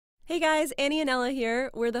Hey guys, Annie and Ella here.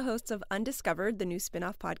 We're the hosts of Undiscovered, the new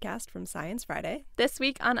spin-off podcast from Science Friday. This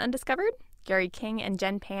week on Undiscovered, Gary King and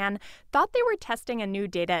Jen Pan thought they were testing a new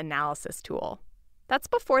data analysis tool. That's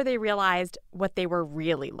before they realized what they were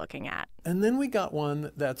really looking at. And then we got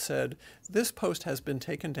one that said, this post has been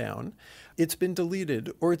taken down, it's been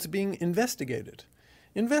deleted, or it's being investigated.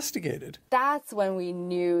 Investigated. That's when we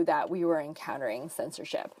knew that we were encountering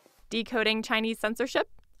censorship. Decoding Chinese censorship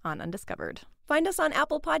on Undiscovered. Find us on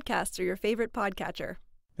Apple Podcasts or your favorite podcatcher.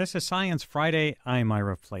 This is Science Friday. I'm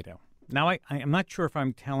Ira Flatow. Now, I'm not sure if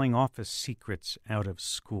I'm telling office secrets out of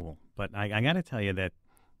school, but I got to tell you that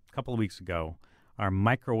a couple of weeks ago, our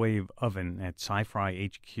microwave oven at Sci-Fi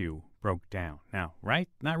HQ broke down. Now, right?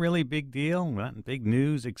 Not really big deal, not big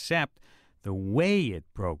news, except the way it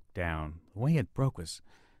broke down. The way it broke was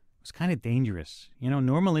kind of dangerous. You know,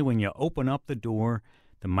 normally when you open up the door,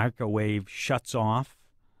 the microwave shuts off.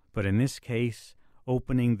 But in this case,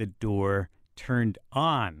 opening the door turned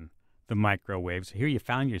on the microwave. So here you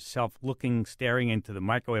found yourself staring into the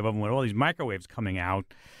microwave oven with all these microwaves coming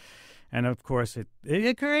out. And, of course,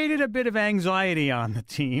 it created a bit of anxiety on the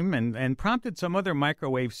team and prompted some other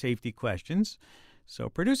microwave safety questions. So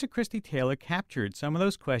producer Christy Taylor captured some of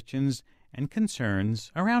those questions and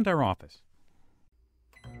concerns around our office.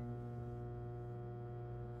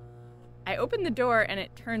 I opened the door and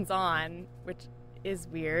it turns on, which is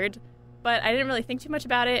weird, but I didn't really think too much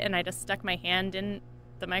about it, and I just stuck my hand in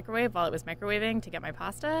the microwave while it was microwaving to get my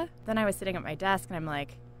pasta. Then I was sitting at my desk and I'm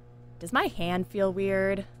like, does my hand feel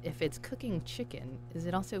weird? If it's cooking chicken, is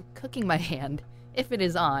it also cooking my hand if it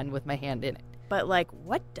is on with my hand in it? But like,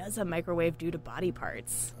 what does a microwave do to body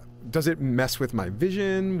parts? Does it mess with my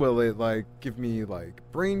vision? Will it give me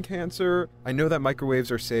brain cancer? I know that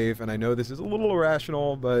microwaves are safe, and I know this is a little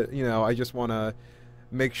irrational, but I just want to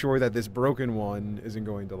make sure that this broken one isn't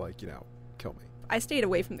going to kill me. I stayed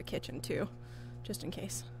away from the kitchen too, just in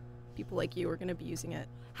case people like you are going to be using it.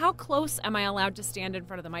 How close am I allowed to stand in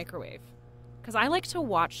front of the microwave? Because I like to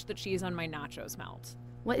watch the cheese on my nachos melt.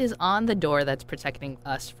 What is on the door that's protecting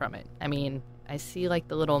us from it? I mean, I see the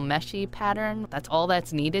little meshy pattern. That's all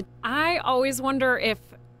that's needed. I always wonder if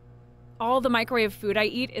all the microwave food I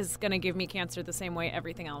eat is going to give me cancer the same way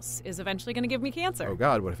everything else is eventually going to give me cancer. Oh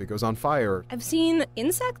God, what if it goes on fire? I've seen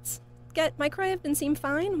insects get microwaved and seem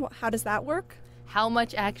fine. How does that work? How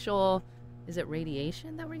much is it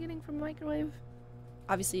radiation that we're getting from a microwave?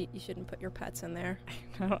 Obviously, you shouldn't put your pets in there.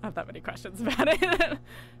 I don't have that many questions about it.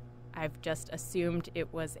 I've just assumed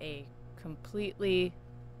it was a completely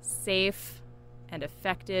safe and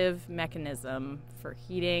effective mechanism for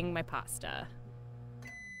heating my pasta.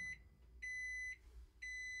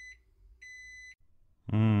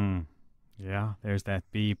 Yeah, there's that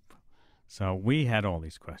beep. So we had all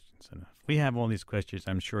these questions. And if we have all these questions,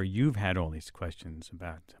 I'm sure you've had all these questions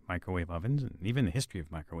about microwave ovens. And even the history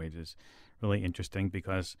of microwaves is really interesting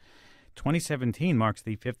because 2017 marks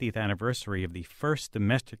the 50th anniversary of the first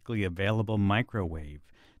domestically available microwave,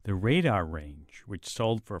 the Radar Range, which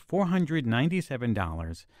sold for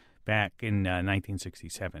 $497 back in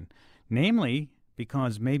 1967. Namely,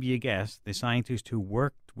 because maybe you guessed, the scientist who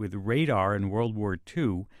worked with radar in World War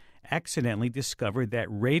II accidentally discovered that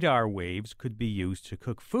radar waves could be used to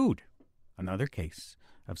cook food. Another case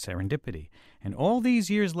of serendipity. And all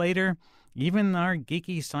these years later, even our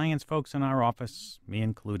geeky science folks in our office, me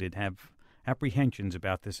included, have apprehensions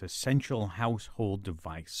about this essential household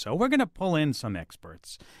device. So we're going to pull in some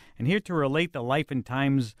experts. And here to relate the life and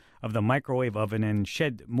times of the microwave oven and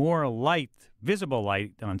shed more light, visible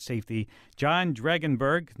light on safety, John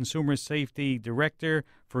Dragenberg, Consumer Safety Director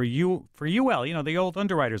for UL, the old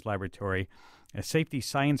Underwriters Laboratory, a safety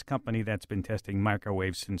science company that's been testing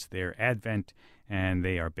microwaves since their advent, and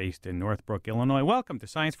they are based in Northbrook, Illinois. Welcome to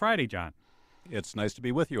Science Friday, John. It's nice to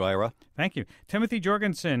be with you, Ira. Thank you. Timothy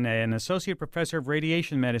Jorgensen, an associate professor of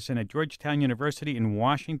radiation medicine at Georgetown University in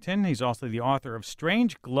Washington. He's also the author of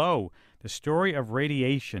Strange Glow, The Story of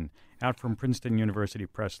Radiation, out from Princeton University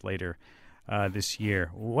Press later this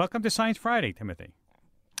year. Welcome to Science Friday, Timothy.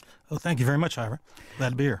 Oh, thank you very much, Ira.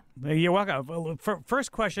 Glad to be here. You're welcome.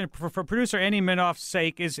 First question, for producer Annie Minoff's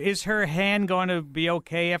sake, is her hand going to be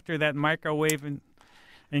okay after that microwave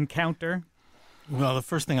encounter? Well, the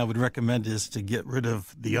first thing I would recommend is to get rid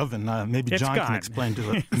of the oven. Maybe John can explain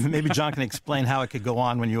to it. Maybe John can explain how it could go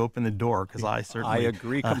on when you open the door, because I certainly... I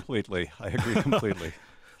agree completely.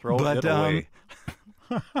 Throw it away.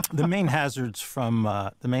 The main hazards from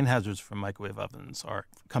microwave ovens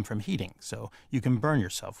come from heating. So you can burn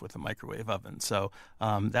yourself with a microwave oven. So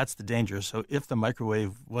that's the danger. So if the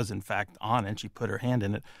microwave was in fact on and she put her hand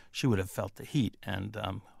in it, she would have felt the heat, and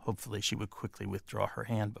hopefully she would quickly withdraw her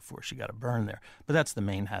hand before she got a burn there. But that's the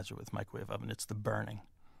main hazard with microwave oven. It's the burning.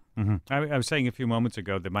 Mm-hmm. I was saying a few moments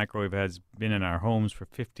ago, the microwave has been in our homes for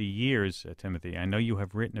 50 years, Timothy. I know you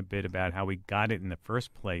have written a bit about how we got it in the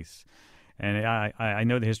first place. And I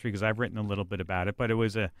know the history because I've written a little bit about it. But it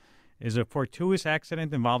was a fortuitous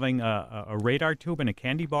accident involving a radar tube and a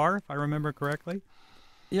candy bar, if I remember correctly.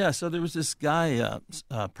 Yeah, so there was this guy,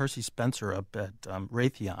 Percy Spencer, up at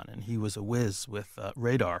Raytheon, and he was a whiz with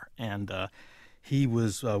radar. And he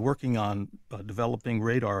was working on developing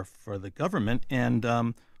radar for the government.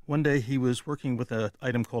 And one day he was working with an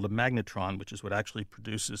item called a magnetron, which is what actually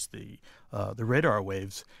produces the radar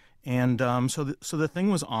waves. And so the thing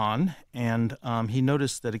was on, and he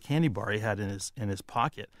noticed that a candy bar he had in his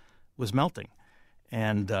pocket was melting.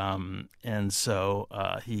 And so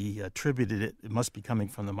he attributed it. It must be coming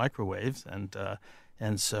from the microwaves, and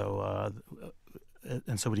so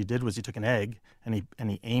what he did was he took an egg and he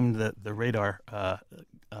aimed the radar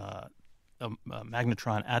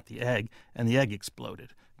magnetron at the egg, and the egg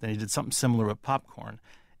exploded. Then he did something similar with popcorn,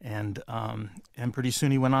 and pretty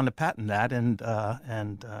soon he went on to patent that, and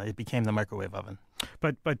it became the microwave oven.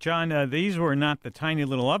 But John, these were not the tiny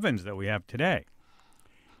little ovens that we have today.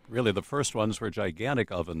 Really, the first ones were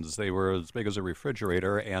gigantic ovens. They were as big as a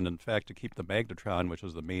refrigerator, and in fact, to keep the magnetron, which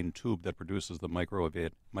is the main tube that produces the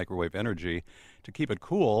microwave energy, to keep it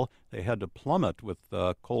cool, they had to plumb it with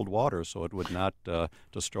cold water so it would not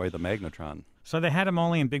destroy the magnetron. So they had them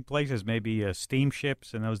only in big places, maybe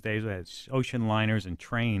steamships in those days. We had ocean liners and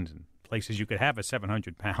trains and places you could have a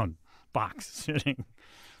 700-pound box sitting.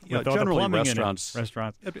 Yeah, generally restaurants.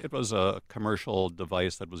 It was a commercial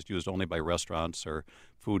device that was used only by restaurants or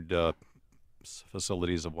food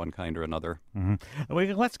facilities of one kind or another.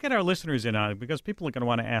 Mm-hmm. Let's get our listeners in on it because people are going to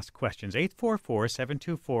want to ask questions.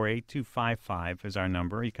 844-724-8255 is our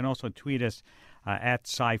number. You can also tweet us at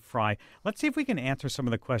SciFry. Let's see if we can answer some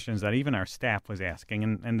of the questions that even our staff was asking.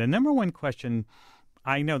 And the number one question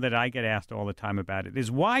I know that I get asked all the time about it is,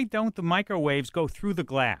 why don't the microwaves go through the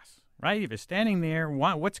glass? Right? If you're standing there,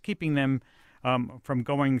 what's keeping them from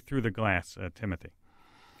going through the glass, Timothy?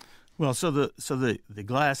 Well, so the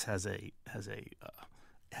glass has a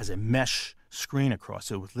mesh screen across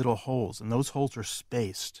it with little holes, and those holes are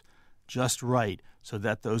spaced just right so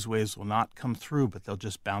that those waves will not come through, but they'll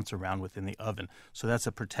just bounce around within the oven. So that's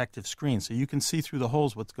a protective screen. So you can see through the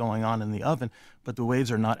holes what's going on in the oven, but the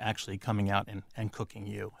waves are not actually coming out and cooking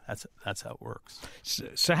you. That's how it works.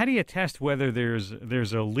 So how do you test whether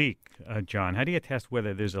there's a leak, John? How do you test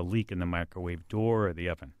whether there's a leak in the microwave door or the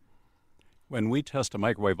oven? When we test a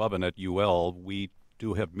microwave oven at UL, we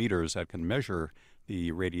do have meters that can measure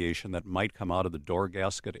the radiation that might come out of the door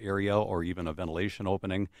gasket area or even a ventilation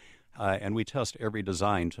opening. And we test every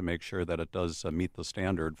design to make sure that it does meet the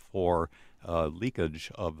standard for leakage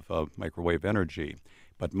of microwave energy.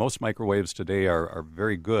 But most microwaves today are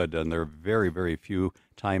very good, and there are very, very few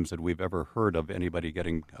times that we've ever heard of anybody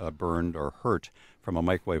getting burned or hurt from a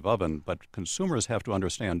microwave oven. But consumers have to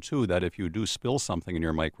understand, too, that if you do spill something in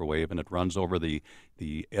your microwave and it runs over the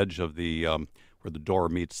edge of the where the door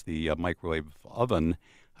meets the microwave oven,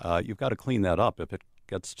 you've got to clean that up. If it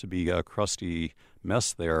gets to be a crusty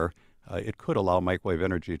mess there, it could allow microwave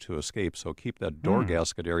energy to escape. So keep that door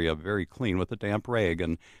gasket area very clean with a damp rag,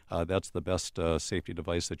 and that's the best safety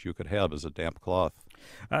device that you could have is a damp cloth.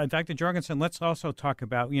 Dr. Jorgensen, let's also talk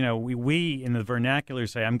about, we in the vernacular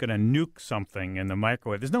say, I'm going to nuke something in the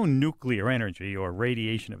microwave. There's no nuclear energy or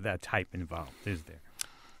radiation of that type involved, is there?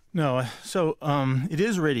 No, so it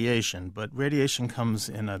is radiation, but radiation comes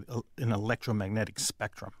in an electromagnetic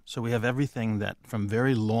spectrum. So we have everything that from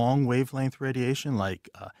very long wavelength radiation, like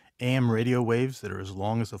AM radio waves that are as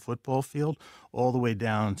long as a football field, all the way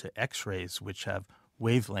down to X-rays, which have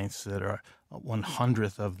wavelengths that are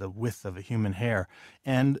 1/100th of the width of a human hair.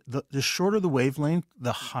 And the shorter the wavelength,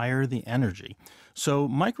 the higher the energy. So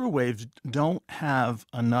microwaves don't have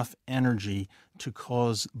enough energy to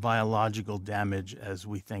cause biological damage as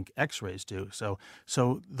we think X-rays do. So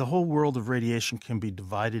the whole world of radiation can be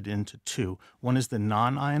divided into two. One is the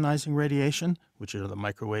non-ionizing radiation, which are the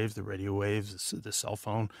microwaves, the radio waves, the cell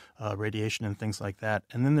phone radiation and things like that.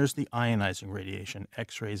 And then there's the ionizing radiation,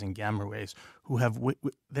 X-rays and gamma waves,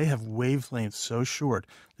 they have wavelengths so short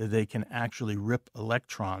that they can actually rip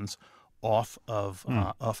electrons off of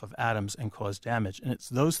atoms and cause damage. And it's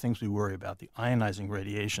those things we worry about, the ionizing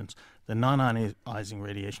radiations. The non-ionizing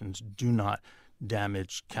radiations do not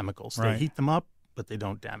damage chemicals. Right. They heat them up, but they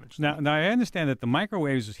don't damage them. Now, I understand that the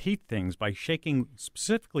microwaves heat things by shaking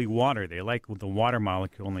specifically water. They like the water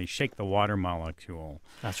molecule, and they shake the water molecule.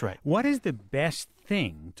 That's right. What is the best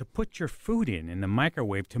thing to put your food in the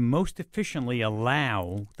microwave to most efficiently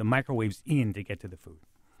allow the microwaves in to get to the food?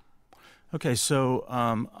 Okay, so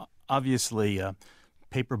obviously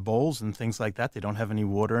paper bowls and things like that, they don't have any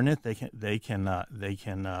water in it. They can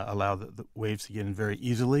allow the waves to get in very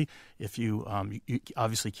easily. If you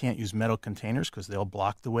obviously can't use metal containers because they'll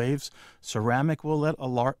block the waves. Ceramic will let a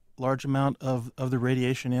large amount of the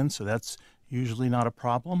radiation in, so that's usually not a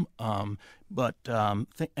problem. But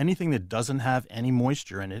anything that doesn't have any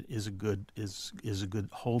moisture in it is a good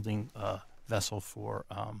holding vessel for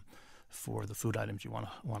the food items you want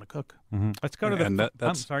to cook. Mm-hmm. Let's go to the.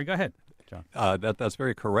 I'm sorry. Go ahead, John. That's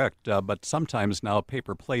very correct. But sometimes now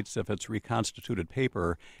paper plates, if it's reconstituted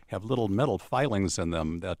paper, have little metal filings in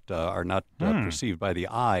them that are not perceived by the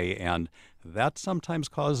eye, and that sometimes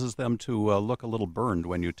causes them to look a little burned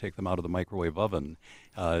when you take them out of the microwave oven.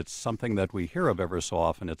 It's something that we hear of ever so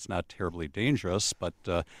often. It's not terribly dangerous, but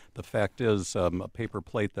the fact is a paper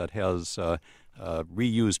plate that has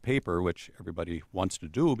reused paper, which everybody wants to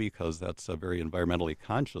do because that's very environmentally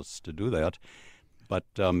conscious to do that, but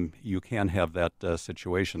you can have that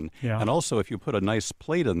situation. Yeah. And also, if you put a nice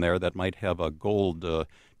plate in there that might have a gold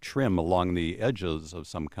trim along the edges of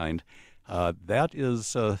some kind, that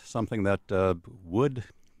is something that would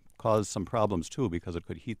cause some problems, too, because it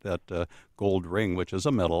could heat that gold ring, which is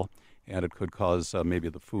a metal, and it could cause maybe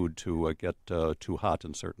the food to get too hot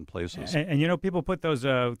in certain places. And people put those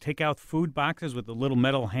take-out food boxes with the little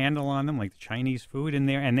metal handle on them, like the Chinese food in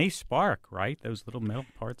there, and they spark, right? Those little metal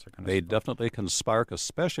parts are going to They definitely can spark,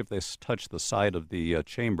 especially if they touch the side of the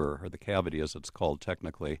chamber, or the cavity, as it's called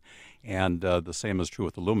technically. And the same is true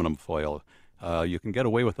with aluminum foil. You can get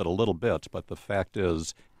away with it a little bit, but the fact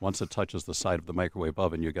is, once it touches the side of the microwave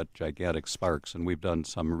oven, you get gigantic sparks. And we've done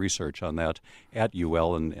some research on that at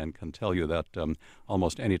UL and can tell you that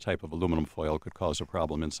almost any type of aluminum foil could cause a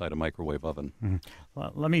problem inside a microwave oven. Mm-hmm.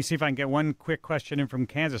 Well, let me see if I can get one quick question in from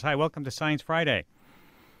Kansas. Hi, welcome to Science Friday.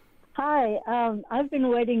 Hi, I've been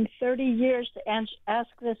waiting 30 years to ask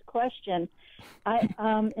this question. In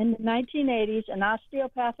the 1980s, an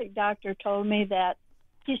osteopathic doctor told me that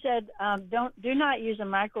he said, do not use a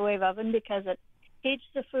microwave oven because it heats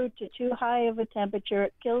the food to too high of a temperature.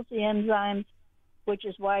 It kills the enzymes, which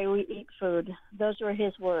is why we eat food. Those were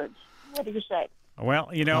his words. What do you say?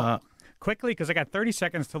 Well, quickly, because I got 30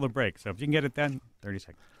 seconds till the break. So if you can get it done, 30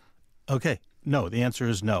 seconds. Okay. No, the answer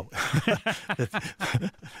is no.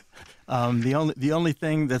 The only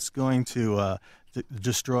thing that's going to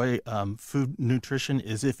destroy food nutrition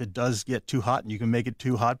is if it does get too hot, and you can make it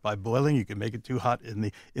too hot by boiling. You can make it too hot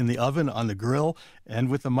in the oven, on the grill, and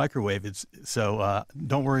with the microwave.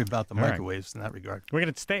 Don't worry about the microwaves in that regard. We're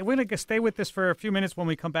gonna stay with this for a few minutes when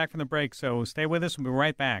we come back from the break. So stay with us. We'll be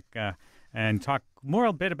right back and talk more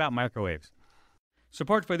a bit about microwaves.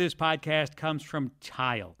 Support for this podcast comes from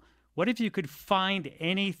Tile. What if you could find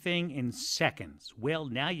anything in seconds? Well,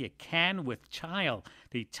 now you can with Tile,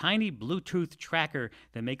 the tiny Bluetooth tracker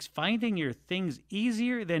that makes finding your things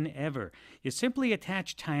easier than ever. You simply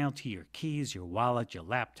attach Tile to your keys, your wallet, your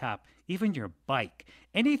laptop, even your bike.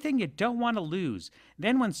 Anything you don't want to lose.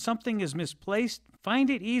 Then when something is misplaced, find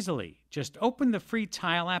it easily. Just open the free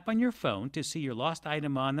Tile app on your phone to see your lost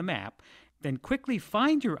item on the map. Then quickly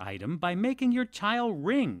find your item by making your Tile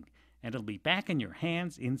ring, and it'll be back in your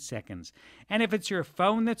hands in seconds. And if it's your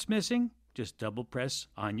phone that's missing, just double press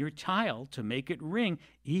on your Tile to make it ring,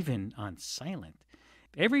 even on silent.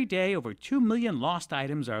 Every day, over 2 million lost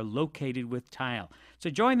items are located with Tile. So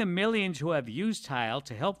join the millions who have used Tile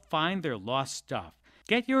to help find their lost stuff.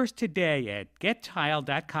 Get yours today at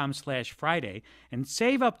gettile.com/Friday and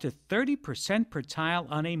save up to 30% per Tile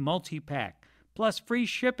on a multi-pack, plus free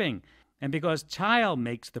shipping. And because Tile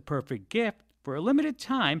makes the perfect gift, for a limited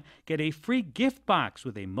time, get a free gift box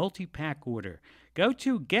with a multi-pack order. Go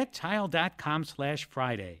to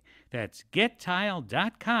gettile.com/Friday. That's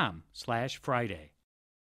gettile.com/Friday.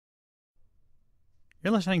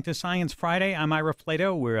 You're listening to Science Friday. I'm Ira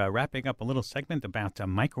Flatow. We're wrapping up a little segment about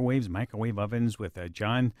microwaves, microwave ovens with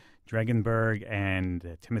John Dregenberg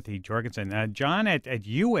and Timothy Jorgensen. John, at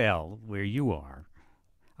UL, where you are,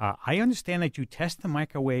 I understand that you test the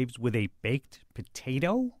microwaves with a baked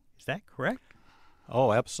potato. Is that correct?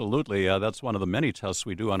 Oh, absolutely. That's one of the many tests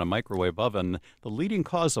we do on a microwave oven. The leading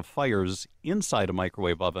cause of fires inside a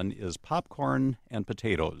microwave oven is popcorn and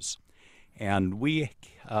potatoes. And we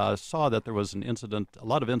saw that there was a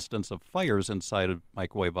lot of incidents of fires inside of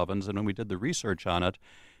microwave ovens. And when we did the research on it,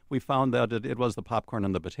 we found that it was the popcorn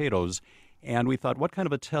and the potatoes. And we thought, what kind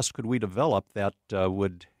of a test could we develop that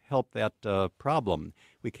would help that problem?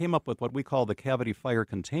 We came up with what we call the cavity fire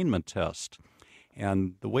containment test.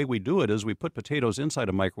 And the way we do it is we put potatoes inside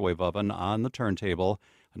a microwave oven on the turntable,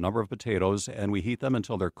 a number of potatoes, and we heat them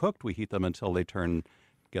until they're cooked. We heat them until they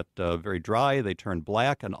get very dry, they turn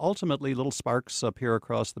black, and ultimately little sparks appear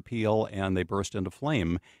across the peel and they burst into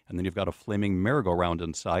flame. And then you've got a flaming merry-go-round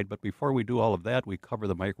inside. But before we do all of that, we cover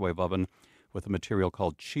the microwave oven with a material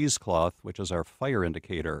called cheesecloth, which is our fire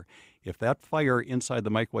indicator. If that fire inside the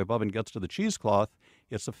microwave oven gets to the cheesecloth,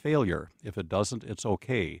 it's a failure. If it doesn't, it's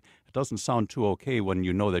okay. It doesn't sound too okay when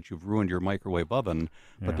you know that you've ruined your microwave oven,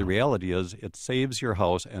 but the reality is it saves your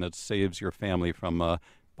house and it saves your family from a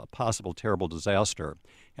possible terrible disaster.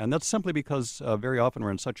 And that's simply because very often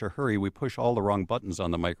we're in such a hurry, we push all the wrong buttons on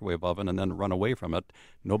the microwave oven and then run away from it.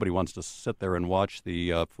 Nobody wants to sit there and watch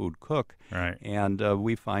the food cook. Right. And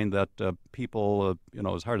we find that people,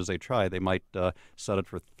 as hard as they try, they might set it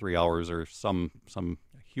for 3 hours or some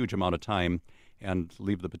huge amount of time and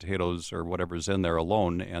leave the potatoes or whatever's in there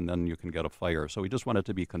alone, and then you can get a fire. So we just want it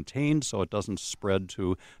to be contained so it doesn't spread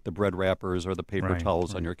to the bread wrappers or the paper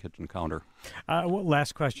towels on your kitchen counter.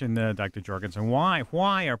 Last question, Dr. Jorgensen.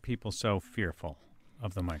 Why are people so fearful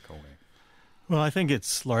of the microwave? Well, I think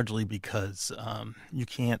it's largely because you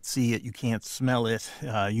can't see it, you can't smell it,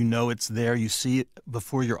 you know it's there, you see it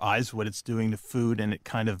before your eyes what it's doing to food, and it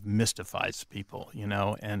kind of mystifies people,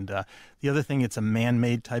 And the other thing, it's a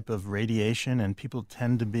man-made type of radiation, and people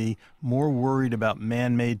tend to be more worried about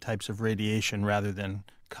man-made types of radiation rather than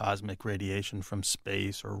cosmic radiation from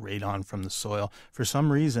space or radon from the soil. For some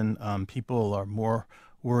reason, people are more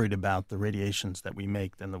worried about the radiations that we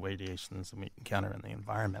make than the radiations that we encounter in the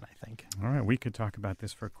environment, I think. All right, we could talk about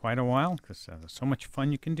this for quite a while because there's so much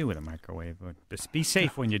fun you can do with a microwave. But just be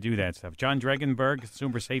safe when you do that stuff. John Dregenberg,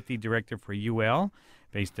 Consumer Safety Director for UL,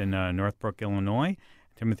 based in Northbrook, Illinois.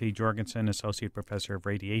 Timothy Jorgensen, Associate Professor of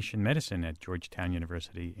Radiation Medicine at Georgetown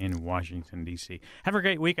University in Washington, D.C. Have a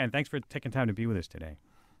great weekend. Thanks for taking time to be with us today.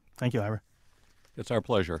 Thank you, Ira. It's our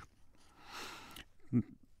pleasure.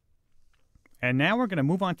 And now we're going to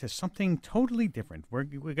move on to something totally different. We're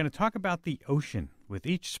going to talk about the ocean. With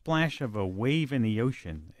each splash of a wave in the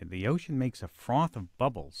ocean makes a froth of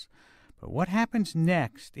bubbles. But what happens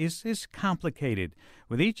next is complicated.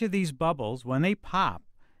 With each of these bubbles, when they pop,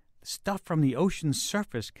 stuff from the ocean's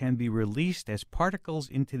surface can be released as particles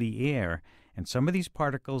into the air, and some of these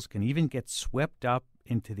particles can even get swept up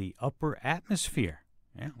into the upper atmosphere.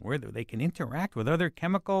 Where they can interact with other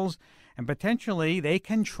chemicals, and potentially they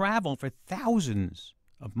can travel for thousands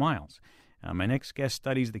of miles. My next guest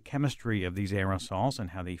studies the chemistry of these aerosols and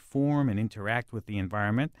how they form and interact with the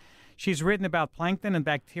environment. She's written about plankton and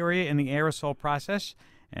bacteria in the aerosol process,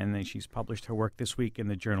 and then she's published her work this week in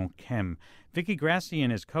the journal Chem. Vicki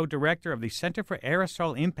Gracian is co-director of the Center for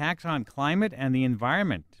Aerosol Impacts on Climate and the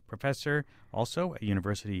Environment. Professor also at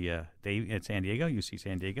University at San Diego, UC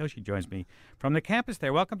San Diego. She joins me from the campus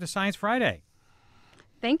there. Welcome to Science Friday.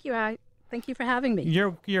 Thank you. Thank you for having me.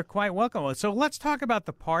 You're quite welcome. So let's talk about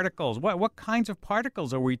the particles. What kinds of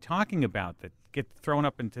particles are we talking about that get thrown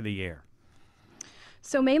up into the air?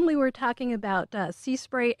 So mainly we're talking about sea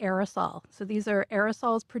spray aerosol. So these are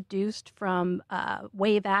aerosols produced from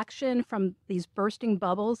wave action from these bursting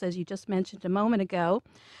bubbles, as you just mentioned a moment ago.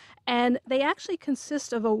 And they actually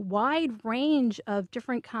consist of a wide range of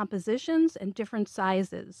different compositions and different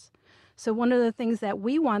sizes. So one of the things that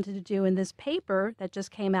we wanted to do in this paper that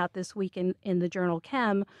just came out this week in the journal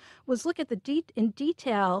Chem was look at in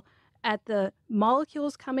detail at the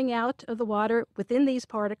molecules coming out of the water within these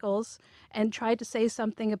particles and tried to say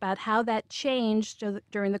something about how that changed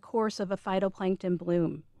during the course of a phytoplankton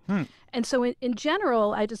bloom. And so in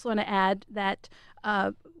general, I just want to add that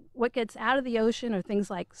what gets out of the ocean are things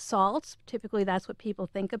like salts. Typically, that's what people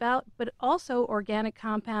think about, but also organic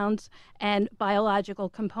compounds and biological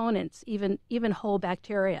components, even whole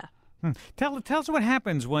bacteria. Tell us what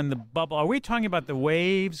happens when the bubble. Are we talking about the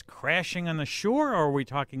waves crashing on the shore, or are we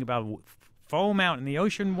talking about foam out in the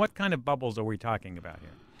ocean? What kind of bubbles are we talking about here?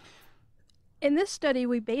 In this study,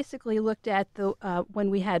 we basically looked at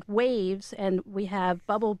when we had waves and we have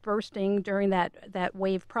bubble bursting during that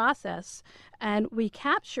wave process, and we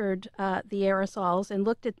captured the aerosols and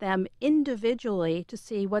looked at them individually to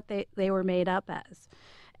see what they were made up as.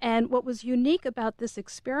 And what was unique about this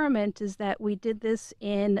experiment is that we did this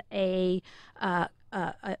in an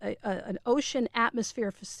ocean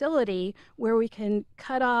atmosphere facility where we can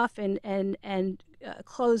cut off and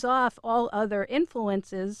close off all other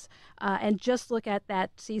influences and just look at that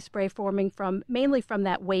sea spray forming mainly from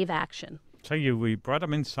that wave action. So we brought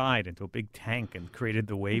them inside into a big tank and created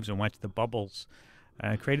the waves and watched the bubbles,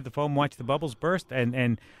 created the foam, watched the bubbles burst.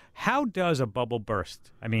 And how does a bubble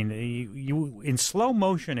burst? I mean, you in slow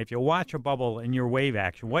motion, if you watch a bubble in your wave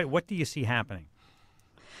action, what do you see happening?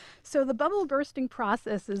 So the bubble bursting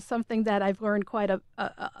process is something that I've learned quite a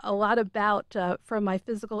lot about from my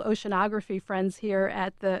physical oceanography friends here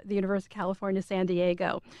at the University of California, San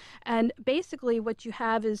Diego. And basically what you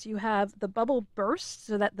have is you have the bubble burst,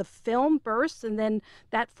 so that the film bursts, and then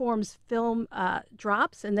that forms film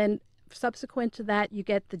drops, and then subsequent to that you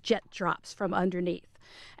get the jet drops from underneath.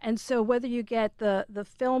 And so whether you get the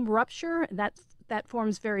film rupture, that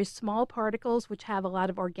forms very small particles which have a lot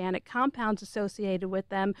of organic compounds associated with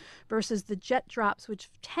them, versus the jet drops, which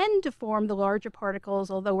tend to form the larger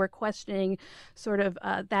particles, although we're questioning sort of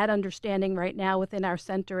that understanding right now within our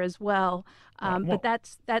center as well. But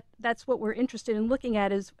that's what we're interested in looking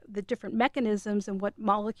at, is the different mechanisms and what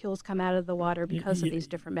molecules come out of the water because of these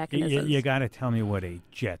different mechanisms. You got to tell me what a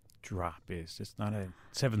jet drop is. It's not a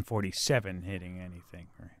 747 hitting anything,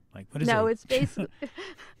 right? Like, what is it? No, it's basically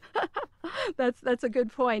that's a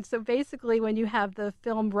good point. So basically, when you have the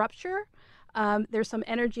film rupture, there's some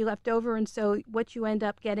energy left over, and so what you end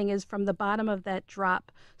up getting is from the bottom of that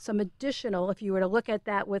drop some additional. If you were to look at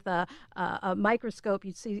that with a microscope,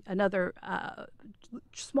 you'd see another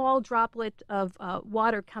small droplet of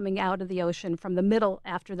water coming out of the ocean from the middle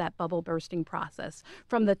after that bubble bursting process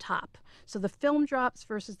from the top. So the film drops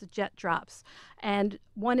versus the jet drops, and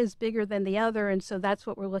one is bigger than the other, and so that's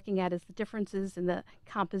what we're looking at, is the differences in the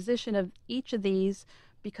composition of each of these,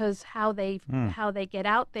 because how they get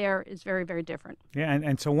out there is very, very different. Yeah,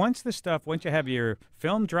 and so once you have your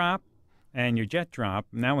film drop and your jet drop,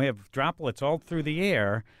 now we have droplets all through the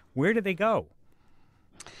air, where do they go?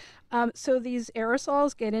 So these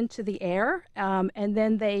aerosols get into the air, and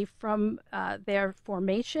then they, from their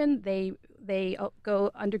formation, they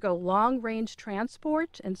undergo long-range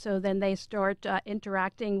transport, and so then they start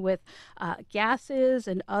interacting with gases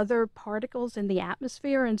and other particles in the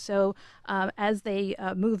atmosphere. And so as they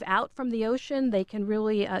move out from the ocean, they can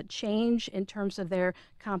really change in terms of their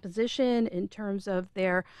composition, in terms of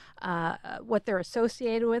their what they're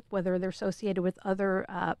associated with, whether they're associated with other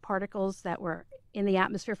particles that were in the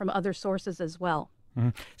atmosphere from other sources as well. Mm-hmm.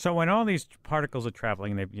 So when all these particles are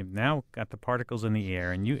traveling, you've now got the particles in the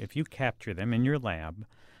air, and if you capture them in your lab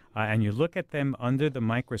and you look at them under the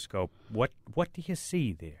microscope, what do you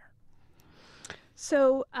see there?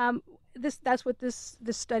 So that's what this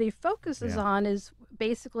study focuses on, is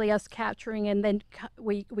basically us capturing, and then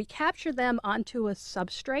we capture them onto a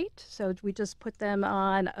substrate. So we just put them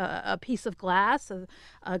on a piece of glass,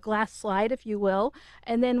 a glass slide, if you will,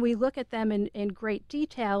 and then we look at them in great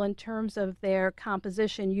detail in terms of their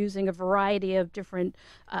composition, using a variety of different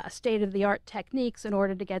state-of-the-art techniques in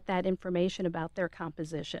order to get that information about their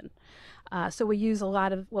composition. So we use a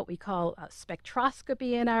lot of what we call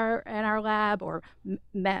spectroscopy in our lab, or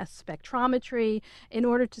mass spectrometry, in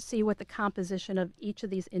order to see what the composition of each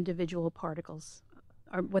of these individual particles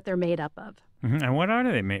are, what they're made up of. Mm-hmm. And what are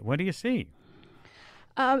they made? What do you see?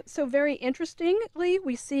 So very interestingly,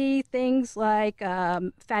 we see things like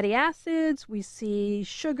fatty acids, we see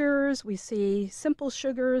sugars, we see simple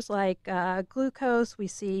sugars like glucose, we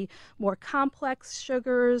see more complex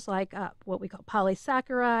sugars like what we call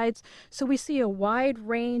polysaccharides. So we see a wide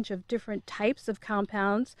range of different types of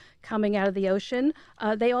compounds coming out of the ocean.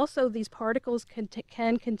 These particles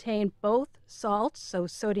can contain both salts, so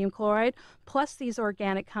sodium chloride, plus these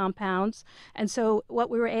organic compounds. And so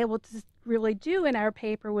what we were able to really do in our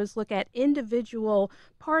paper was look at individual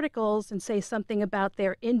particles and say something about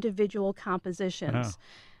their individual compositions.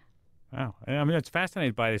 Wow. I mean, it's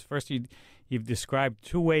fascinated by this. First, you've described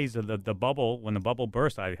two ways of the bubble. When the bubble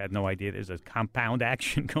bursts, I had no idea there's a compound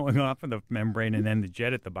action going off in the membrane, and then the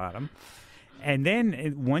jet at the bottom. And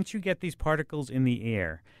then once you get these particles in the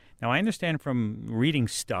air, now I understand from reading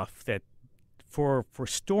stuff that for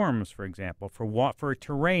storms, for example, for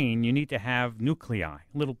terrain, you need to have nuclei,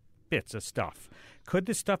 little bits of stuff. Could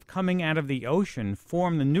the stuff coming out of the ocean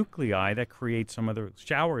form the nuclei that create some of the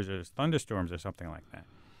showers or thunderstorms or something like that?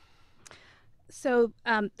 So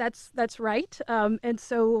that's right. And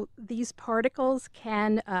so these particles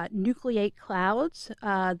can nucleate clouds.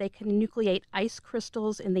 They can nucleate ice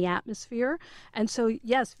crystals in the atmosphere. And so,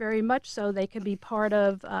 yes, very much so, they can be part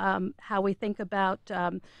of how we think about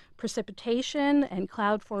precipitation and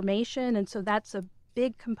cloud formation. And so that's a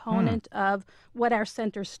big component of what our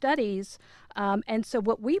center studies. And so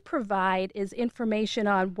what we provide is information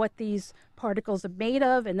on what these particles are made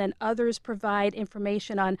of, and then others provide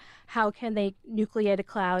information on how can they nucleate a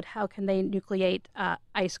cloud, how can they nucleate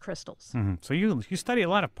ice crystals. Mm-hmm. So you study a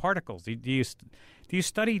lot of particles. Do you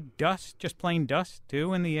study dust, just plain dust,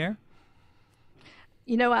 too, in the air?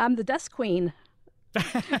 You know, I'm the dust queen.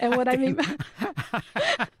 And what I mean,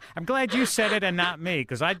 I'm glad you said it and not me,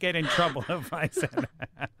 because I'd get in trouble if I said it.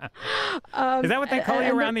 Is that what they call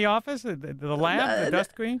you around the office? The lab, the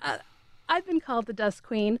dust queen? I've been called the dust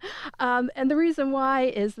queen. And the reason why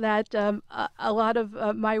is that a lot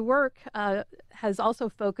of my work has also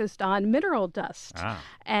focused on mineral dust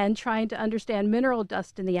and trying to understand mineral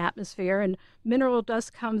dust in the atmosphere. And mineral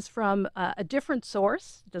dust comes from a different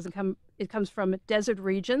source. It comes from desert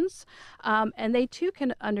regions, and they too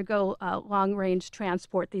can undergo long-range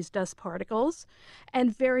transport, these dust particles.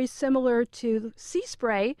 And very similar to sea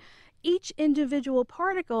spray, each individual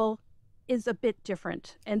particle is a bit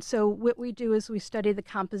different. And so what we do is we study the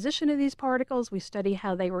composition of these particles, we study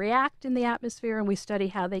how they react in the atmosphere, and we study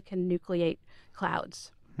how they can nucleate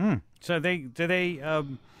clouds. So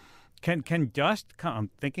can dust come? I'm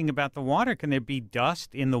thinking about the water. Can there be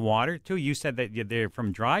dust in the water too? You said that they're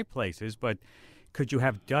from dry places, but could you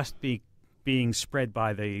have dust being spread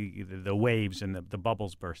by the waves and the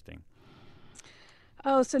bubbles bursting?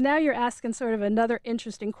 Oh, so now you're asking sort of another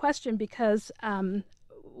interesting question, because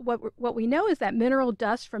what we know is that mineral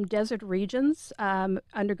dust from desert regions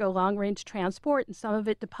undergo long-range transport, and some of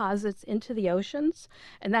it deposits into the oceans.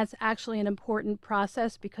 And that's actually an important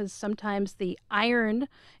process, because sometimes the iron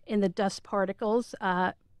in the dust particles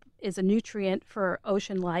is a nutrient for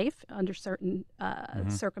ocean life under certain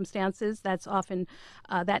circumstances. That's often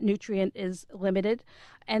that nutrient is limited.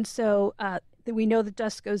 And so we know the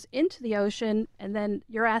dust goes into the ocean, and then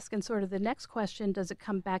you're asking sort of the next question, does it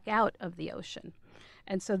come back out of the ocean?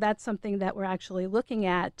 And so that's something that we're actually looking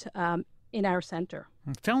at in our center.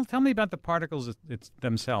 Tell me about the particles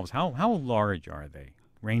themselves. How large are they,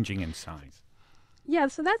 ranging in size? Yeah,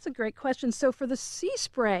 so that's a great question. So for the sea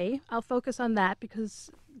spray, I'll focus on that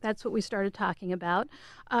because that's what we started talking about.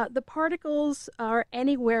 The particles are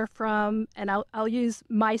anywhere from, and I'll use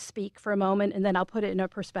my speak for a moment, and then I'll put it in a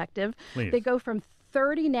perspective. Please. They go from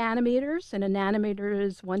 30 nanometers, and a nanometer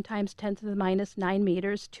is 1 times 10 to the minus 9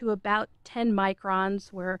 meters, to about 10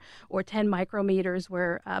 microns, or 10 micrometers,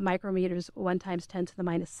 where micrometers 1 times 10 to the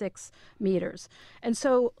minus 6 meters. And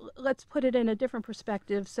so let's put it in a different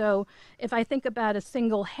perspective. So if I think about a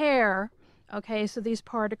single hair, okay, so these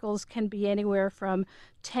particles can be anywhere from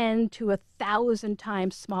 10 to 1,000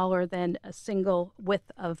 times smaller than a single width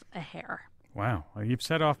of a hair. Wow. Well, you've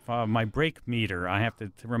set off my break meter. I have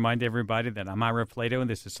to remind everybody that I'm Ira Flatow, and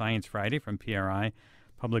this is Science Friday from PRI,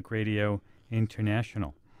 Public Radio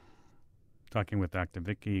International. Talking with Dr.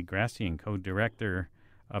 Vicki Grassian, co-director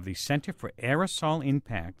of the Center for Aerosol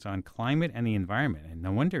Impacts on Climate and the Environment. And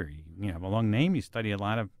no wonder, you have a long name, you study a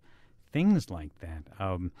lot of things like that.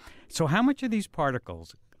 So how much of these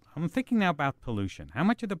particles, I'm thinking now about pollution, how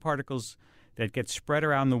much of the particles that get spread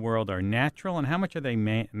around the world are natural, and how much are they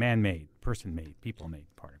man-made, person-made, people-made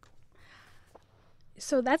particles?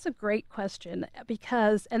 So that's a great question,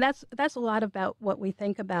 because, and that's a lot about what we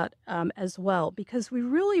think about as well, because we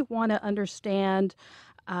really want to understand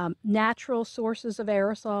natural sources of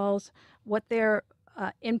aerosols, what their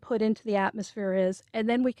input into the atmosphere is, and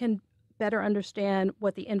then we can better understand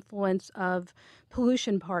what the influence of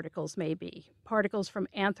pollution particles may be, particles from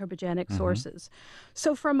anthropogenic sources.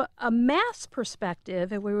 So from a mass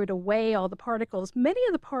perspective, if we were to weigh all the particles, many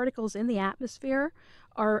of the particles in the atmosphere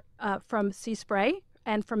are from sea spray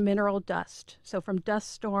and from mineral dust, so from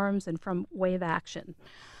dust storms and from wave action.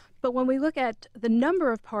 But when we look at the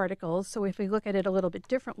number of particles, so if we look at it a little bit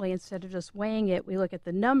differently, instead of just weighing it, we look at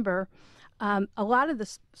the number, a lot of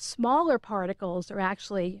the smaller particles are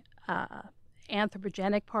actually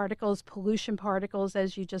anthropogenic particles, pollution particles,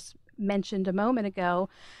 as you just mentioned a moment ago.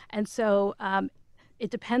 And so it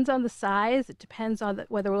depends on the size. It depends on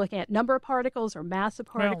whether we're looking at number of particles or mass of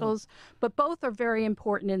particles. But both are very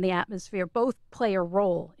important in the atmosphere. Both play a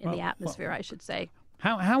role in the atmosphere, I should say.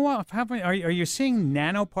 How are you seeing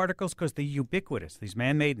nanoparticles? Because they're ubiquitous. These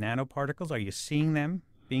man-made nanoparticles, are you seeing them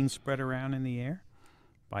being spread around in the air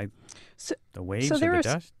by the waves or the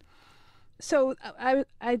dust? So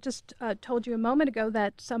I just told you a moment ago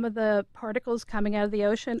that some of the particles coming out of the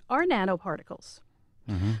ocean are nanoparticles.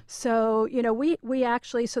 So, we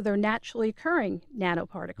actually, so they're naturally occurring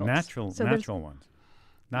nanoparticles. Natural ones.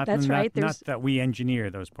 That's right. Not that we engineer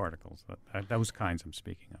those particles, those kinds I'm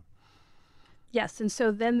speaking of. Yes, and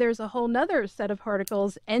so then there's a whole nother set of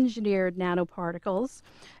particles, engineered nanoparticles.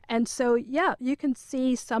 And so, yeah, you can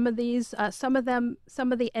see some of these, some of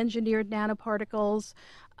the engineered nanoparticles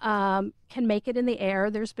can make it in the air.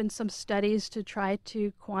 There's been some studies to try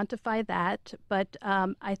to quantify that, but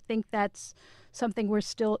I think that's something we're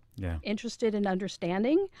still interested in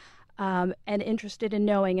understanding and interested in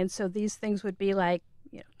knowing. And so these things would be like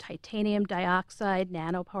titanium dioxide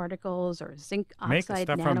nanoparticles or zinc Make oxide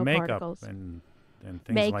stuff from makeup nanoparticles. and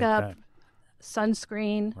things Makeup, like that.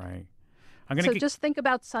 Sunscreen. Right. So just think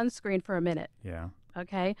about sunscreen for a minute. Yeah.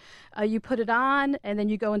 Okay. You put it on, and then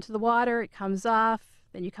you go into the water. It comes off.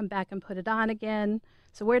 Then you come back and put it on again.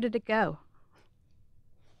 So where did it go?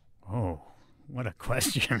 Oh, what a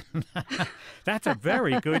question. That's a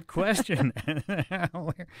very good question.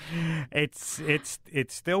 It's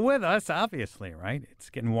still with us, obviously, right? It's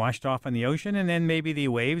getting washed off in the ocean, and then maybe the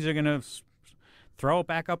waves are going to throw it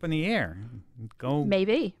back up in the air.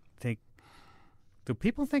 Maybe. Do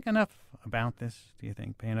people think enough about this, do you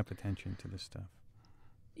think, pay enough attention to this stuff?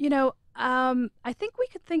 I think we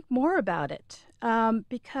could think more about it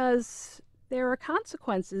because there are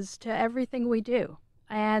consequences to everything we do.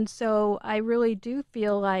 And so I really do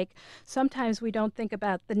feel like sometimes we don't think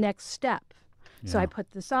about the next step. Yeah. So I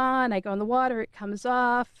put this on, I go in the water, it comes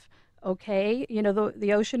off. Okay,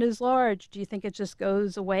 the ocean is large. Do you think it just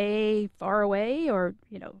goes away, far away, or,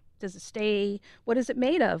 does it stay? What is it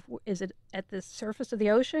made of? Is it at the surface of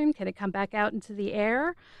the ocean? Can it come back out into the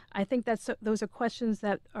air? I think those are questions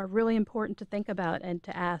that are really important to think about and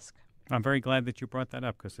to ask. I'm very glad that you brought that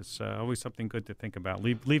up because it's always something good to think about.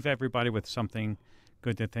 Leave everybody with something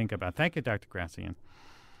good to think about. Thank you, Dr. Grassian.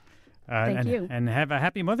 Thank you. And have a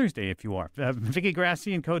happy Mother's Day if you are. Vicki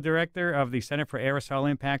Grassian, co-director of the Center for Aerosol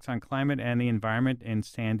Impacts on Climate and the Environment in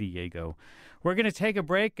San Diego. We're going to take a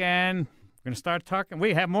break and we're going to start talking.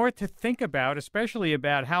 We have more to think about, especially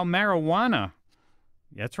about how marijuana,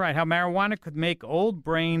 that's right, how marijuana could make old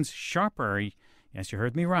brains sharper. Yes, you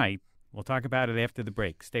heard me right. We'll talk about it after the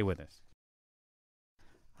break. Stay with us.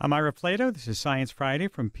 I'm Ira Flatow. This is Science Friday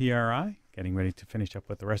from PRI. Getting ready to finish up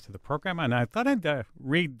with the rest of the program. And I thought I'd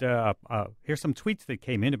here's some tweets that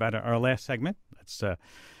came in about our last segment. Let's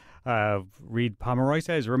read. Pomeroy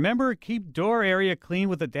says, remember, keep door area clean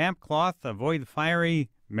with a damp cloth. Avoid fiery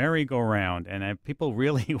merry-go-round. And people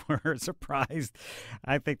really were surprised.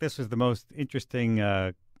 I think this was the most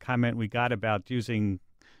interesting comment we got about using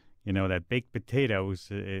that baked potatoes,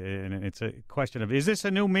 and it's a question of, is this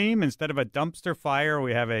a new meme? Instead of a dumpster fire,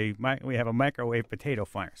 we have a microwave potato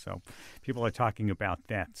fire. So people are talking about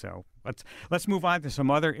that. So let's move on to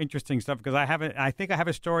some other interesting stuff because I think I have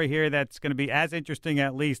a story here that's going to be as interesting,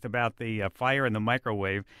 at least, about the fire in the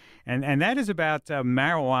microwave, and that is about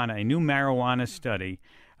marijuana, a new marijuana study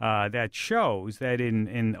that shows that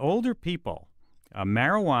in older people,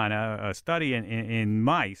 marijuana, a study in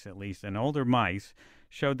mice, at least in older mice,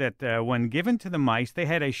 showed that when given to the mice, they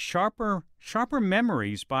had a sharper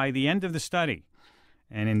memories by the end of the study.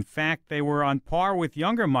 And in fact, they were on par with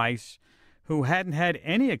younger mice who hadn't had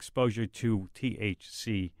any exposure to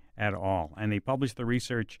THC at all. And they published the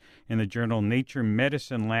research in the journal Nature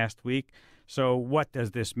Medicine last week. So what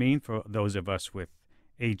does this mean for those of us with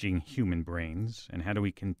aging human brains? And how do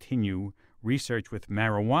we continue research with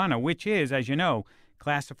marijuana, which is, as you know,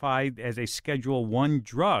 classified as a Schedule I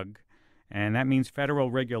drug? And that means federal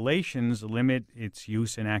regulations limit its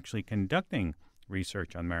use in actually conducting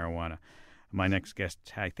research on marijuana. My next guest,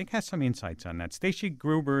 I think, has some insights on that. Stacy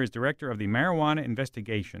Gruber is director of the Marijuana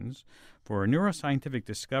Investigations for Neuroscientific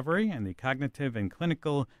Discovery and the Cognitive and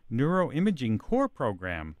Clinical Neuroimaging Core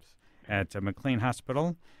Programs at McLean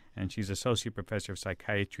Hospital, and she's associate professor of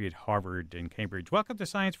psychiatry at Harvard in Cambridge. Welcome to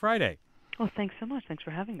Science Friday. Well, thanks so much. Thanks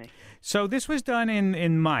for having me. So this was done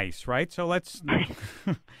in mice, right? So let's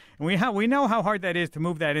we know how hard that is to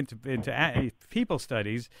move that into people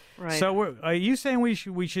studies. Right. So are you saying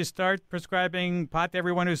we should start prescribing pot to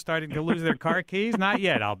everyone who's starting to lose their car keys? Not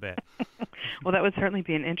yet, I'll bet. Well, that would certainly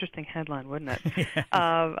be an interesting headline, wouldn't it? Yes.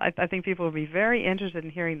 I think people would be very interested in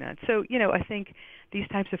hearing that. So, I think these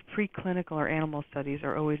types of preclinical or animal studies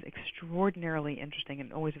are always extraordinarily interesting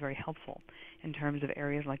and always very helpful in terms of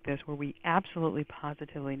areas like this where we absolutely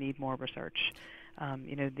positively need more research.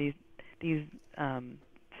 These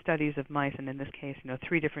studies of mice, and in this case,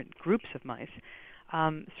 3 different groups of mice,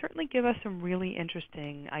 certainly give us some really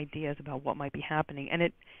interesting ideas about what might be happening. And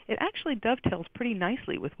it actually dovetails pretty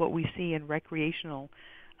nicely with what we see in recreational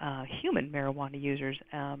human marijuana users,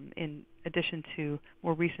 in addition to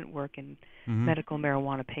more recent work in medical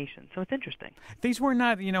marijuana patients. So it's interesting. These were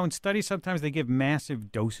not, in studies sometimes they give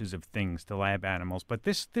massive doses of things to lab animals, but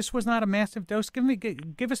this was not a massive dose.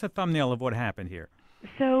 Give us a thumbnail of what happened here.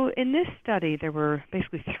 So in this study, there were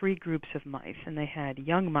basically 3 groups of mice, and they had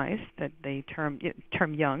young mice that they term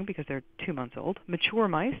young because they're 2 months old, mature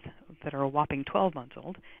mice that are a whopping 12 months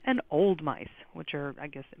old, and old mice, which are, I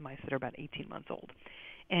guess, mice that are about 18 months old.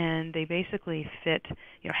 And they basically fit,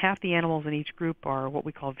 half the animals in each group are what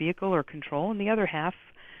we call vehicle or control, and the other half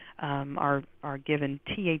are given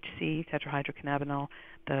THC, tetrahydrocannabinol,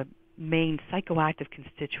 the main psychoactive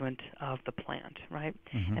constituent of the plant, right?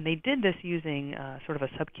 Mhm. And they did this using sort of a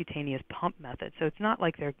subcutaneous pump method. So it's not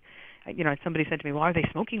like they're, somebody said to me, well, are they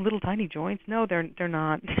smoking little tiny joints? No, they're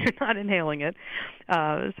not. They're not inhaling it.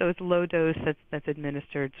 So it's low dose that's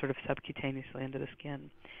administered sort of subcutaneously into the skin.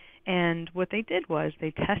 And what they did was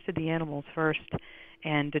they tested the animals first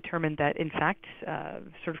and determined that, in fact,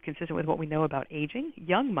 sort of consistent with what we know about aging,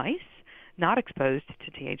 young mice not exposed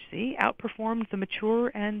to THC outperformed the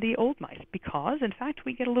mature and the old mice because, in fact,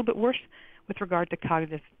 we get a little bit worse with regard to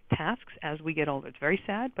cognitive tasks as we get older. It's very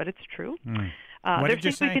sad, but it's true. What did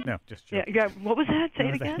you say? No, just joking. Yeah. What was that? Say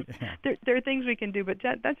What it was again. that? Yeah. There are things we can do, but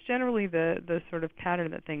that's generally the sort of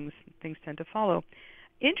pattern that things tend to follow.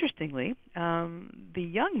 Interestingly, the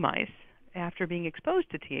young mice, after being exposed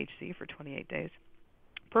to THC for 28 days,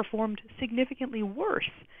 performed significantly worse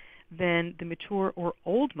than the mature or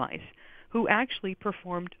old mice, who actually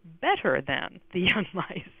performed better than the young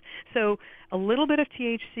mice. So a little bit of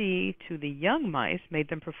THC to the young mice made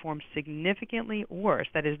them perform significantly worse.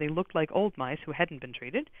 That is, they looked like old mice who hadn't been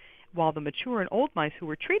treated, while the mature and old mice who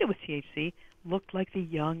were treated with THC looked like the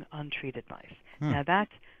young, untreated mice. Now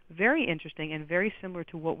that's very interesting and very similar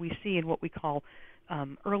to what we see in what we call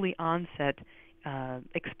early onset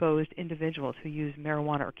exposed individuals who use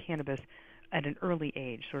marijuana or cannabis at an early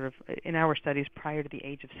age, sort of in our studies prior to the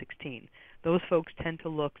age of 16. Those folks tend to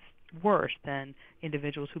look worse than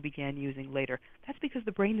individuals who began using later. That's because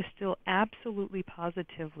the brain is still absolutely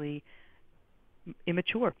positively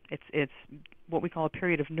immature. It's what we call a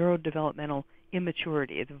period of neurodevelopmental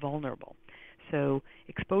immaturity. It's vulnerable. So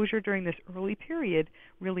exposure during this early period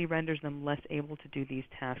really renders them less able to do these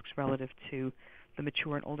tasks relative to the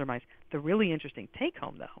mature and older mice. The really interesting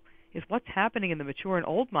take-home, though, is what's happening in the mature and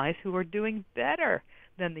old mice who are doing better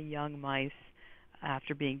than the young mice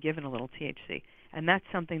after being given a little THC. And that's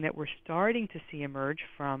something that we're starting to see emerge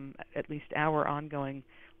from at least our ongoing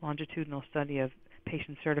longitudinal study of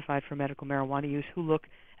patients certified for medical marijuana use who look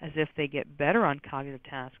as if they get better on cognitive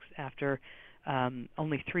tasks after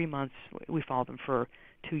only 3 months. We follow them for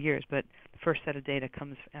 2 years, but the first set of data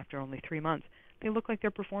comes after only 3 months. They look like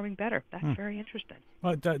they're performing better. That's very interesting.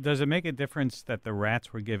 Well, does it make a difference that the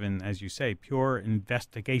rats were given, as you say, pure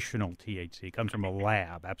investigational THC? It comes from a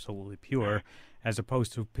lab, absolutely pure, as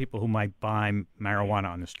opposed to people who might buy marijuana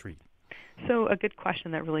on the street? So a good question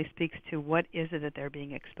that really speaks to what is it that they're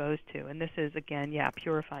being exposed to. And this is, again,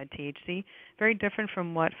 purified THC. Very different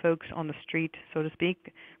from what folks on the street, so to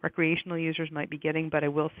speak, recreational users might be getting. But I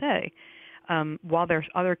will say, while there's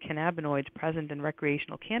other cannabinoids present in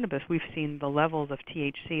recreational cannabis, we've seen the levels of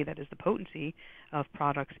THC, that is the potency of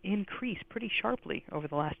products, increase pretty sharply over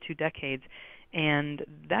the last 2 decades, and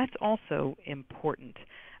that's also important.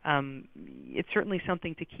 It's certainly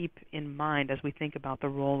something to keep in mind as we think about the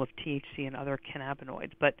role of THC and other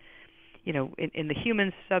cannabinoids. But in the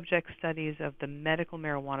human subject studies of the medical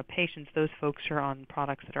marijuana patients, those folks are on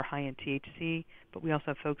products that are high in THC, but we also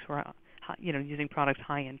have folks who are using products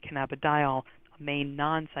high in cannabidiol, a main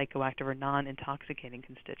non-psychoactive or non-intoxicating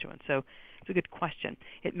constituent. So it's a good question.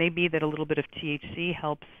 It may be that a little bit of THC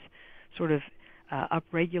helps sort of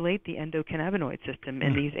upregulate the endocannabinoid system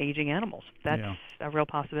in these aging animals. That's a real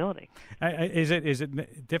possibility. Is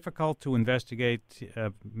it difficult to investigate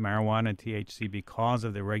marijuana and THC because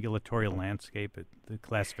of the regulatory landscape, the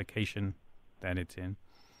classification that it's in?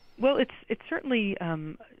 Well, it's certainly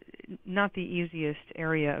not the easiest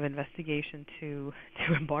area of investigation to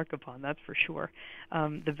embark upon, that's for sure.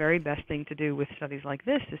 The very best thing to do with studies like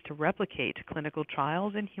this is to replicate clinical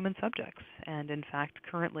trials in human subjects. And in fact,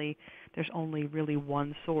 currently, there's only really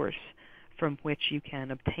one source from which you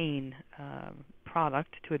can obtain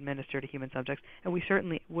product to administer to human subjects. And we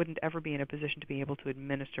certainly wouldn't ever be in a position to be able to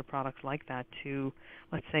administer products like that to,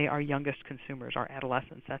 let's say, our youngest consumers, our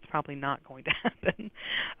adolescents. That's probably not going to happen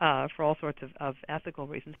for all sorts of ethical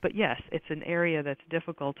reasons. But yes, it's an area that's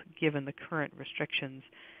difficult given the current restrictions.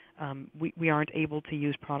 We aren't able to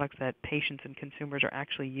use products that patients and consumers are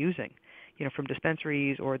actually using, from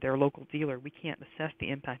dispensaries or their local dealer. We can't assess the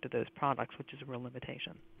impact of those products, which is a real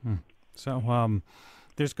limitation. So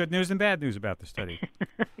there's good news and bad news about the study.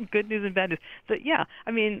 Good news and bad news. So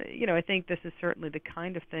I think this is certainly the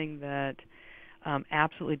kind of thing that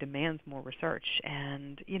absolutely demands more research.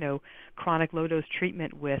 And, chronic low-dose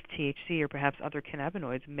treatment with THC or perhaps other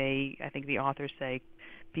cannabinoids may, I think the authors say,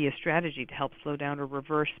 be a strategy to help slow down or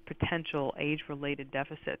reverse potential age-related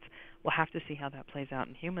deficits. We'll have to see how that plays out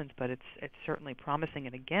in humans, but it's certainly promising.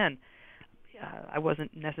 And again, I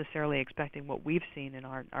wasn't necessarily expecting what we've seen in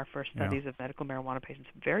our first studies of medical marijuana patients.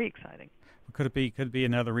 Very exciting. Could it be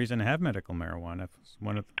another reason to have medical marijuana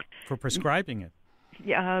for prescribing it?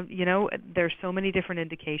 Yeah, there's so many different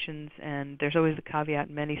indications, and there's always the caveat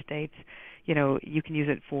in many states. You can use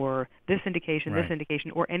it for this indication, Right. this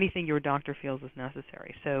indication, or anything your doctor feels is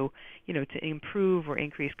necessary. So, to improve or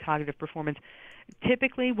increase cognitive performance,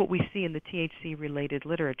 typically what we see in the THC-related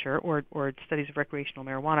literature or studies of recreational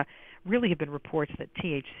marijuana really have been reports that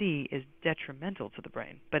THC is detrimental to the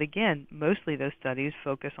brain. But again, mostly those studies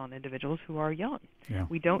focus on individuals who are young. Yeah.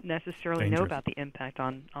 We don't necessarily know Dangerous. about the impact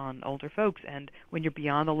on older folks. And when you're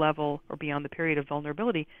beyond the level or beyond the period of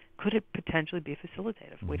vulnerability, could it potentially be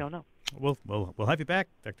facilitative? We don't know. We'll have you back,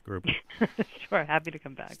 Dr. Gruber. Sure, happy to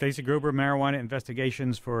come back. Stacy Gruber, Marijuana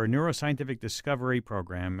Investigations for Neuroscientific Discovery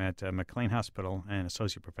Program at McLean Hospital and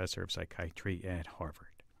Associate Professor of Psychiatry at Harvard.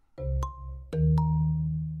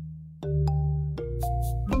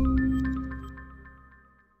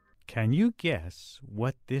 Can you guess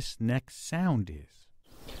what this next sound is?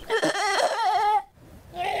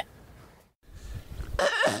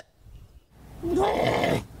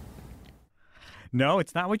 No,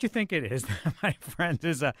 it's not what you think it is, my friend.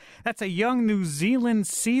 That's a young New Zealand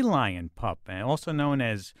sea lion pup, also known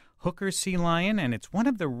as Hooker sea lion, and it's one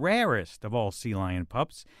of the rarest of all sea lion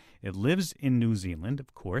pups. It lives in New Zealand,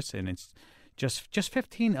 of course, and it's just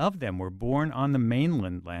 15 of them were born on the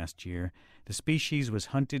mainland last year. The species was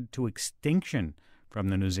hunted to extinction from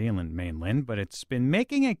the New Zealand mainland, but it's been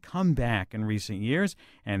making a comeback in recent years,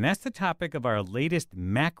 and that's the topic of our latest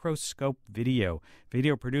macroscope video.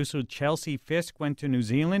 Video producer Chelsea Fisk went to New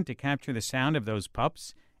Zealand to capture the sound of those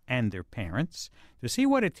pups and their parents to see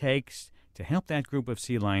what it takes to help that group of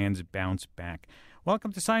sea lions bounce back.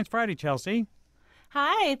 Welcome to Science Friday, Chelsea.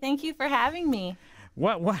 Hi, thank you for having me.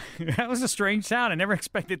 What? That was a strange sound. I never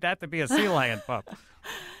expected that to be a sea lion pup.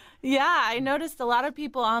 Yeah, I noticed a lot of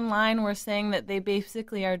people online were saying that they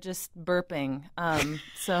basically are just burping.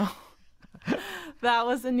 So that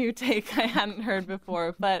was a new take I hadn't heard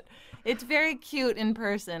before. But it's very cute in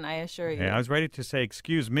person, I assure you. Yeah, I was ready to say,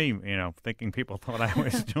 excuse me, thinking people thought I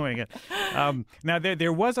was doing it. Now,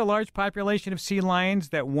 there was a large population of sea lions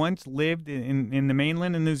that once lived in the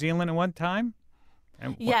mainland in New Zealand at one time?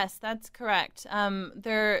 Yes, that's correct.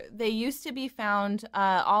 They used to be found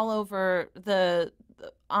all over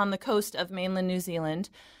on the coast of mainland New Zealand,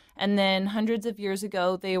 and then hundreds of years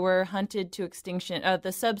ago they were hunted to extinction.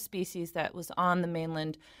 The subspecies that was on the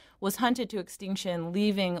mainland was hunted to extinction,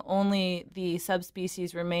 leaving only the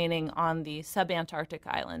subspecies remaining on the subantarctic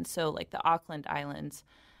islands, so like the Auckland Islands.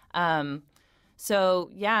 So,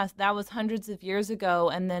 yeah, that was hundreds of years ago,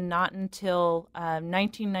 and then not until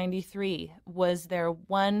 1993 was there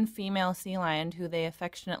one female sea lion who they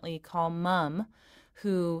affectionately call Mum,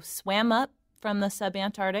 who swam up from the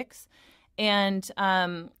subantarctics, and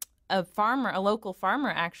a local farmer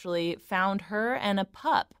actually found her and a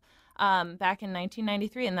pup back in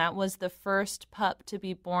 1993, and that was the first pup to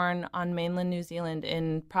be born on mainland New Zealand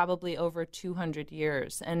in probably over 200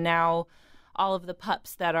 years. And now all of the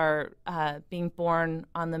pups that are being born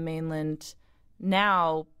on the mainland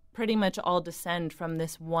now pretty much all descend from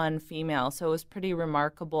this one female. So it was pretty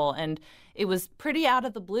remarkable. And it was pretty out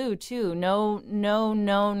of the blue, too. No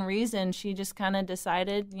known reason. She just kind of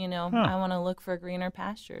decided, I want to look for greener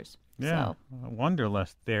pastures. Yeah,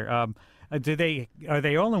 wanderlust there. Are they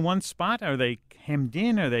all in one spot? Are they hemmed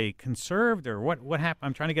in? Are they conserved? Or what happened?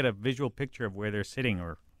 I'm trying to get a visual picture of where they're sitting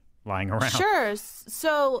or lying around. Sure.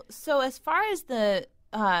 So as far as the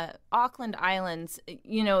Auckland Islands,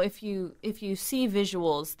 if you see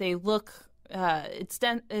visuals, they look it's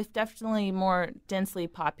definitely more densely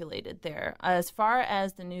populated there. As far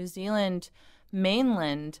as the New Zealand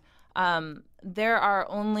mainland, there are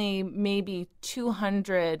only maybe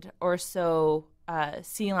 200 or so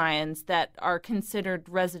sea lions that are considered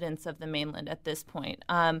residents of the mainland at this point.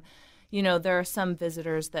 There are some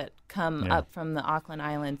visitors that come up from the Auckland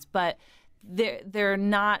Islands, but they're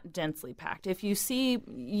not densely packed. If you see,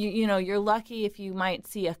 you're lucky if you might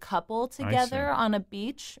see a couple together on a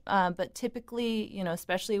beach, but typically,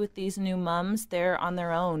 especially with these new mums, they're on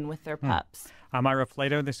their own with their pups. I'm Ira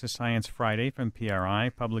Flatow. This is Science Friday from PRI,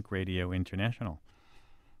 Public Radio International.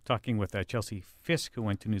 Talking with Chelsea Fisk, who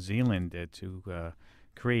went to New Zealand to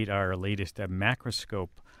create our latest macroscope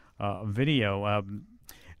video.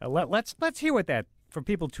 Let's hear what that, for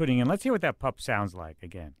people tuning in, let's hear what that pup sounds like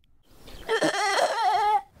again.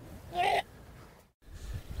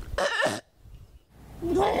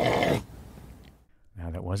 Now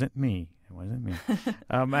that wasn't me. It wasn't me.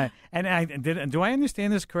 Do I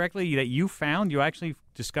understand this correctly, that you actually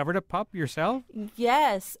discovered a pup yourself?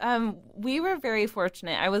 Yes. We were very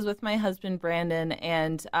fortunate. I was with my husband, Brandon,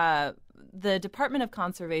 and the Department of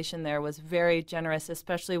Conservation there was very generous,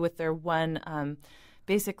 especially with their one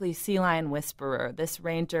basically sea lion whisperer, this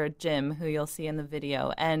ranger, Jim, who you'll see in the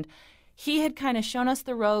video. And he had kind of shown us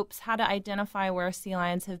the ropes, how to identify where sea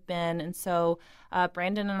lions have been. And so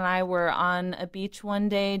Brandon and I were on a beach one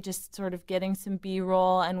day just sort of getting some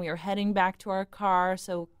B-roll, and we were heading back to our car,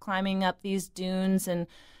 so climbing up these dunes and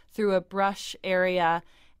through a brush area.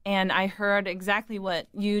 And I heard exactly what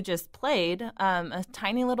you just played, a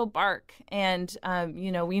tiny little bark. And,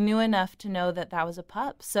 we knew enough to know that that was a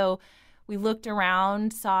pup. So we looked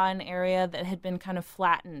around, saw an area that had been kind of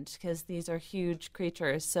flattened, because these are huge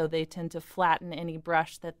creatures, so they tend to flatten any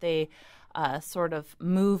brush that they sort of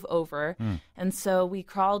move over. And so we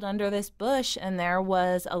crawled under this bush, and there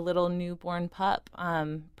was a little newborn pup,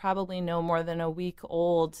 probably no more than a week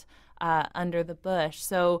old, under the bush.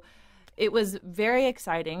 So it was very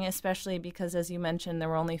exciting, especially because, as you mentioned, there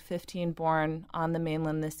were only 15 born on the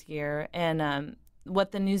mainland this year. And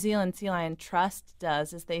what the New Zealand Sea Lion Trust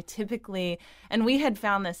does is they typically, and we had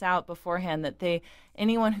found this out beforehand, that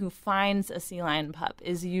anyone who finds a sea lion pup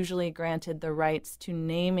is usually granted the rights to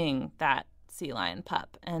naming that sea lion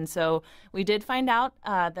pup. And so we did find out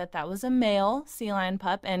that was a male sea lion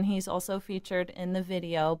pup, and he's also featured in the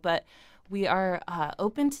video. But we are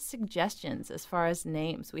open to suggestions as far as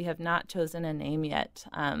names. We have not chosen a name yet.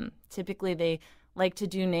 Typically, they like to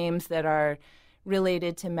do names that are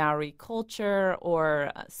related to Maori culture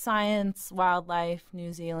or science, wildlife,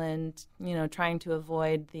 New Zealand, trying to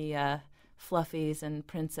avoid the fluffies and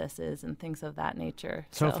princesses and things of that nature.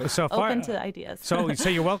 So far, open to ideas. So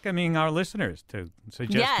you're welcoming our listeners to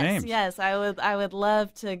suggest names. Yes, I would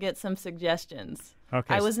love to get some suggestions.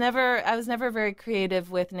 Okay. I was never very creative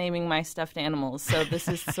with naming my stuffed animals, so this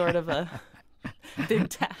is sort of a big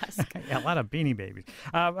task. Yeah, a lot of Beanie Babies.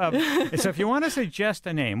 So if you want to suggest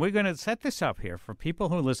a name, we're going to set this up here for people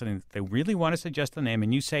who are listening. They really want to suggest a name,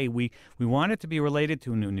 and you say we want it to be related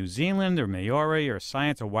to New Zealand or Maori or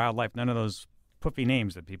science or wildlife, none of those puffy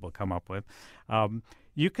names that people come up with.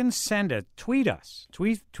 You can tweet us.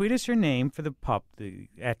 Tweet us your name for the pup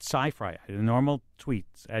at Sci-Fri, the normal tweet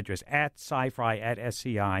address, at Sci-Fri, at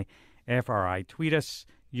SCIFRI. Tweet us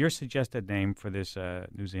your suggested name for this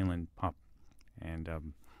New Zealand pup. And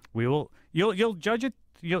you'll judge it.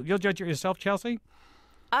 You'll judge it yourself, Chelsea.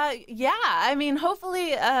 Yeah. I mean,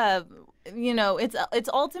 hopefully, it's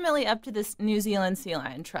ultimately up to this New Zealand Sea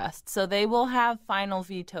Lion Trust, so they will have final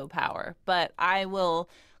veto power. But I will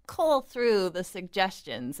cull through the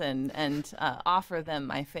suggestions and offer them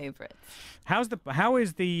my favorites. How is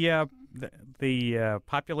the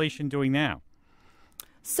population doing now?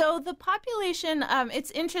 So the population,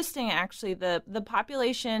 it's interesting actually. The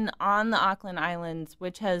population on the Auckland Islands,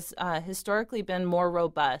 which has historically been more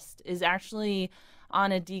robust, is actually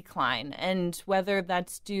on a decline. And whether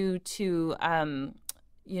that's due to,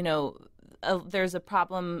 there's a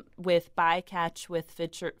problem with bycatch with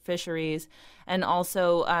fisheries, and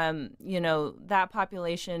also, that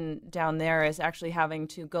population down there is actually having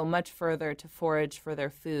to go much further to forage for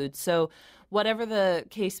their food. So whatever the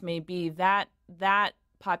case may be, that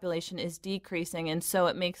population is decreasing, and so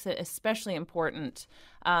it makes it especially important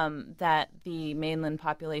that the mainland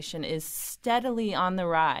population is steadily on the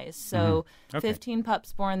rise. So 15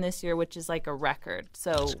 pups born this year, which is like a record.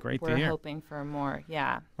 So we're hoping for more.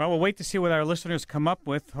 Yeah. Well, we'll wait to see what our listeners come up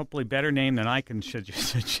with. Hopefully better name than I can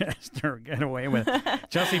suggest or get away with.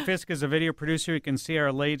 Chelsea Fisk is a video producer. You can see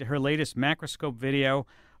her latest macroscope video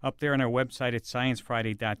up there on our website at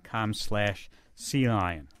sciencefriday.com/sea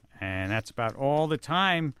lion. And that's about all the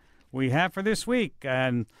time we have for this week.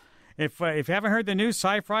 And if you haven't heard the news,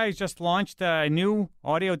 Sci-Fi has just launched a new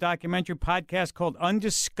audio documentary podcast called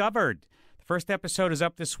Undiscovered. The first episode is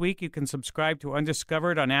up this week. You can subscribe to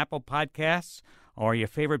Undiscovered on Apple Podcasts or your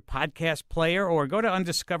favorite podcast player, or go to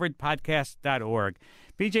undiscoveredpodcast.org.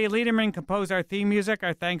 BJ Liederman composed our theme music.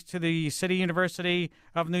 Our thanks to the City University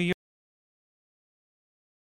of New York.